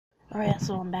Alright,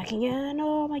 so I'm back again.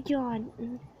 Oh my god.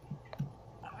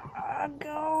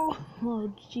 Go.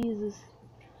 Oh, Jesus.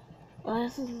 Well,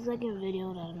 this is the second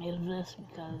video that I made of this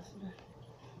because the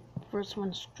first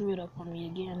one screwed up on me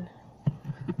again.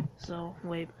 So,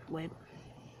 wait.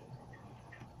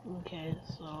 Okay,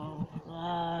 so,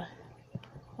 oh,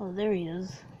 there he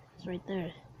is. He's right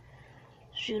there.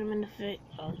 Shoot him in the face.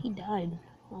 Oh, he died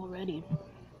already.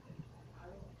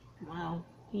 Wow,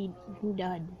 he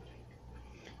died.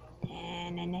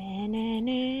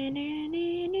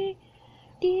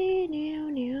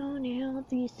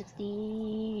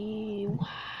 360. Wow,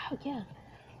 yeah.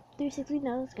 360,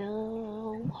 now let's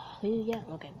go. Yeah,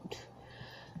 okay.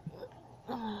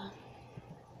 Oh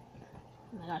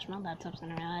my gosh, my laptop's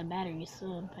gonna run out of battery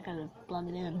soon. I gotta plug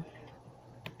it in.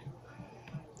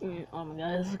 Oh my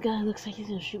god, this guy looks like he's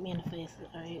gonna shoot me in the face.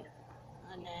 Alright.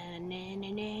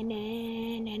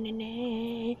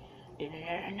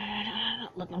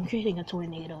 Look, I'm creating a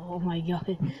tornado. Oh my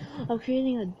god. I'm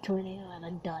creating a tornado out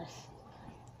of dust.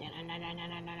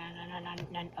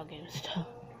 Okay, stop.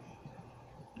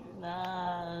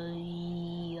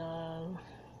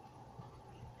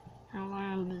 How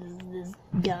long is this?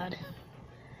 God.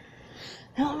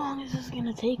 How long is this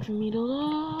gonna take for me to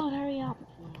load? Hurry up.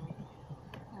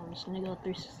 I'm just gonna go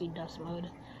 360 dust mode.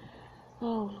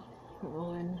 Oh,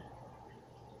 Lord.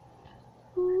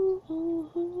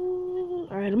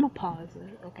 Alright, I'm gonna pause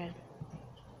it. Okay.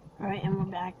 Alright, and we're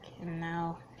back, and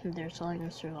now they're selling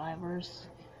the survivors.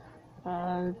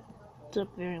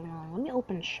 Took very long. Let me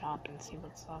open shop and see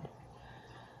what's up.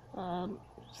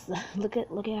 So look at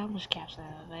how much cash I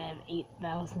have. I have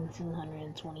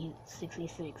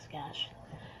 8,266 cash.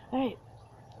 Alright,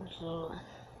 so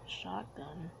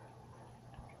shotgun.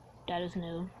 That is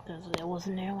new because it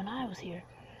wasn't there when I was here.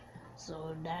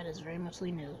 So that is very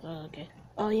muchly new. Okay.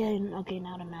 Oh yeah. Okay.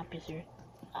 Now the map is here.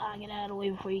 Get out of the way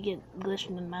before you get glitched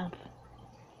in the map.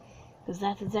 Because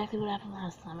that's exactly what happened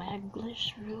last time. I had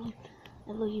glitched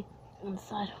really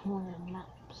inside one of the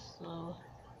maps. So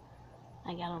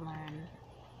I gotta learn.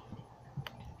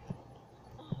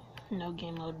 No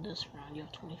game mode this round. You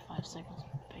have 25 seconds to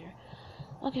prepare.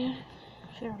 Okay.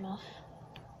 Fair enough.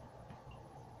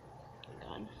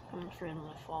 God, I'm afraid I'm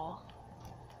gonna fall.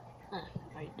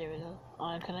 Right, there we go.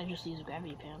 Can I just use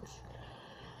gravity pants?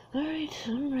 Alright,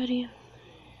 I'm ready.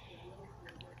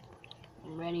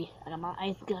 I got my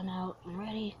ice gun out. I'm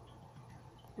ready.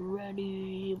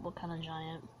 What kind of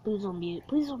giant? Please don't be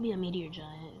a meteor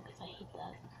giant, because I hate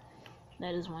that.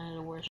 That is one of the worst.